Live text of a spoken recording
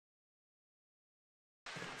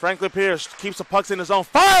Franklin Pierce keeps the pucks in his zone,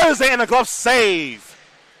 fires it, and a glove save.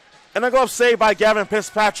 And a glove save by Gavin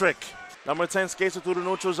Fitzpatrick. Number 10 skates it through the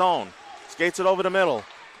neutral zone. Skates it over the middle.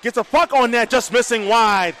 Gets a puck on net, just missing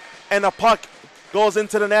wide. And the puck goes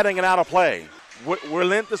into the netting and out of play.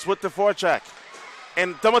 Relentless with the forecheck.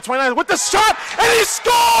 And number 29 with the shot, and he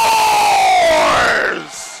scores!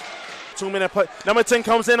 2-minute play. Number 10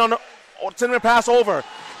 comes in on the 10-minute pass over.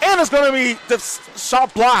 And it's going to be the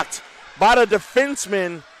shot blocked by the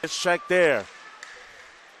defenseman. It's checked there.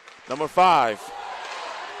 Number 5,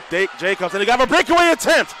 Jacobs, and he got a breakaway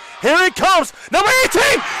attempt. Here he comes. Number 18,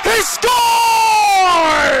 he scores!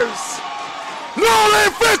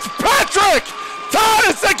 Nolan Fitzpatrick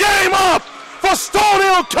ties the game up for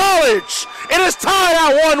Stonehill College. It is tied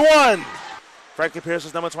at 1-1. Franklin Pierce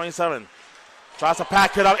is number 27. Tries to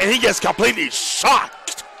pack it up, and he gets completely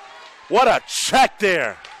shocked. What a check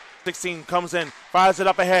there. 16 comes in, fires it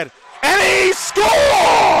up ahead, and he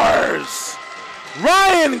scores!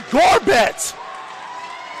 Ryan Gorbett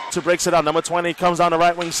to breaks it out. Number 20 comes on the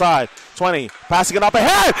right wing side. 20 passing it up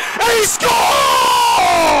ahead, and he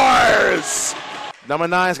scores! Number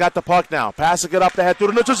 9's got the puck now, passing it up the head through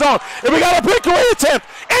the neutral zone, and we got a breakaway attempt,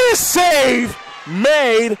 and a save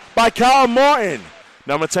made by Kyle Morton.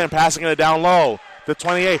 Number 10 passing it down low. The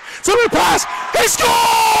 28. Somebody pass. He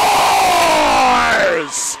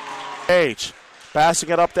scores! H passing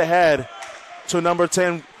it up the head to number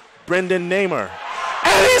 10, Brendan Namer.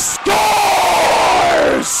 And he scores!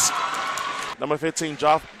 Number 15,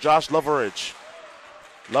 Josh Loveridge.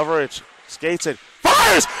 Loveridge skates it.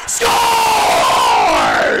 Fires! Scores!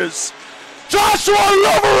 Joshua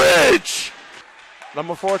Loveridge!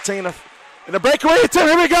 Number 14, in the breakaway attempt.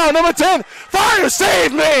 Here we go. Number 10, fire,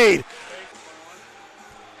 save made.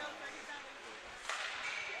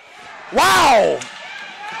 Wow!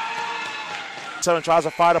 7 tries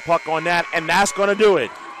to fire the puck on that, and that's going to do it.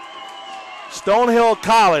 Stonehill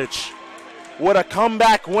College with a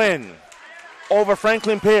comeback win over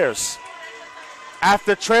Franklin Pierce.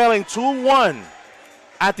 After trailing 2-1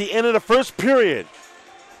 at the end of the first period,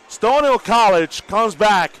 Stonehill College comes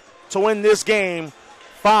back to win this game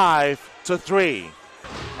 5-3.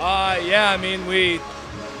 Yeah, I mean, we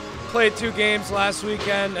played 2 games last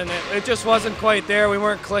weekend, and it just wasn't quite there. We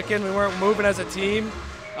weren't clicking. We weren't moving as a team.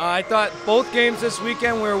 I thought both games this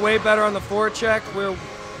weekend we were way better on the forecheck. We were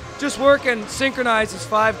just working synchronized as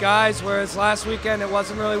 5 guys, whereas last weekend it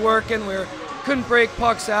wasn't really working. We couldn't break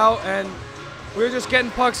pucks out, and we were just getting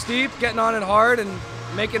pucks deep, getting on it hard, and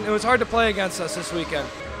it was hard to play against us this weekend.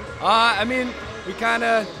 I mean, we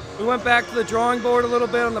went back to the drawing board a little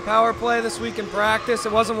bit on the power play this week in practice.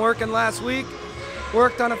 It wasn't working last week.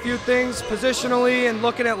 Worked on a few things positionally and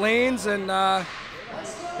looking at lanes, and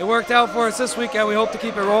it worked out for us this weekend. We hope to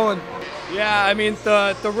keep it rolling. Yeah, I mean,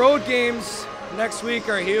 the road games next week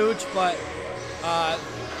are huge, but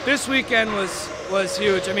this weekend was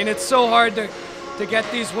huge. I mean, it's so hard to get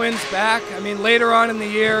these wins back. I mean, later on in the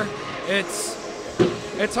year, it's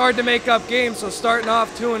hard to make up games, so starting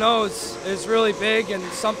off 2-0 is really big and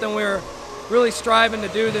something we're really striving to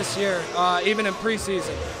do this year, even in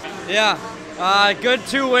preseason. Yeah, good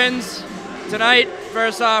 2 wins tonight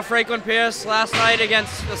versus Franklin Pierce, last night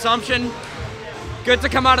against Assumption. Good to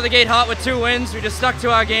come out of the gate hot with 2 wins. We just stuck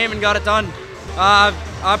to our game and got it done. Our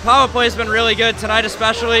power play has been really good tonight,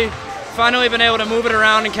 especially. Finally been able to move it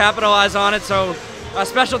around and capitalize on it, so our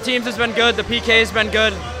special teams has been good, the PK has been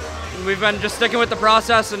good. We've been just sticking with the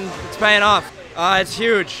process, and it's paying off. It's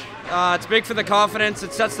huge. It's big for the confidence.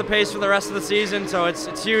 It sets the pace for the rest of the season, so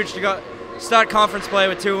it's huge to start conference play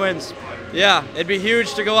with 2 wins. Yeah, it'd be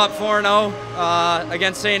huge to go up 4-0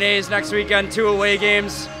 against St. A's next weekend, 2 away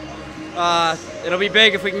games. It'll be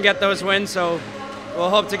big if we can get those wins, so we'll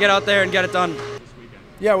hope to get out there and get it done.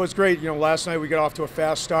 Yeah, it was great. You know, last night we got off to a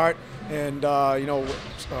fast start, and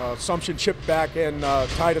Assumption chipped back and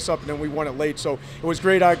tied us up, and then we won it late. So it was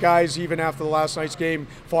great. Our guys, even after the last night's game,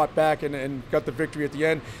 fought back and got the victory at the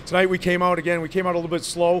end. Tonight we came out again. We came out a little bit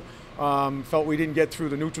slow. Felt we didn't get through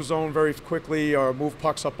the neutral zone very quickly or move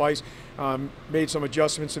pucks up ice. Made some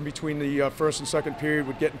adjustments in between the first and second period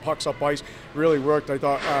with getting pucks up ice. Really worked. I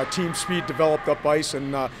thought team speed developed up ice,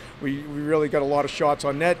 and we really got a lot of shots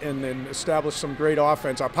on net and established some great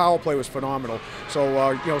offense. Our power play was phenomenal.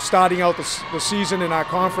 So starting out the season in our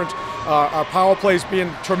conference, our power play's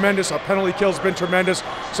been tremendous. Our penalty kill's been tremendous.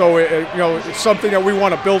 So it's something that we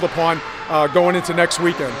want to build upon going into next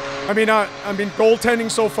weekend. I mean,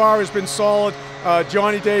 goaltending so far has been solid.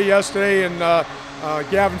 Johnny Day yesterday and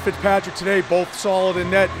Gavin Fitzpatrick today, both solid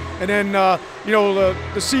in net. And then,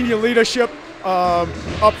 the senior leadership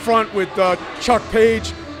up front with Chuck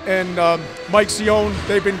Page and Mike Sion,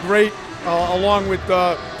 they've been great. along with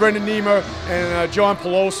Brendan Niemer and John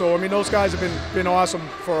Peloso. I mean, those guys have been awesome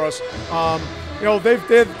for us. You know,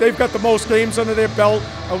 they've got the most games under their belt,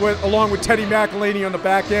 along with Teddy McElhaney on the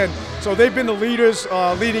back end. So they've been the leaders,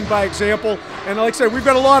 leading by example. And like I said, we've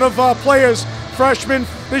got a lot of players, freshmen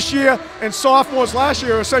this year and sophomores last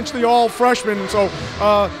year, essentially all freshmen. So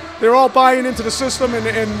they're all buying into the system,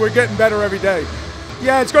 and we're getting better every day.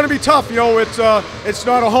 Yeah, it's going to be tough. You know, it's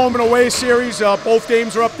not a home and away series. Both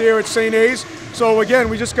games are up there at St. A's. So again,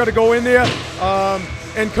 we just got to go in there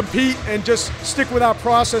and compete and just stick with our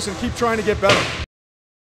process and keep trying to get better.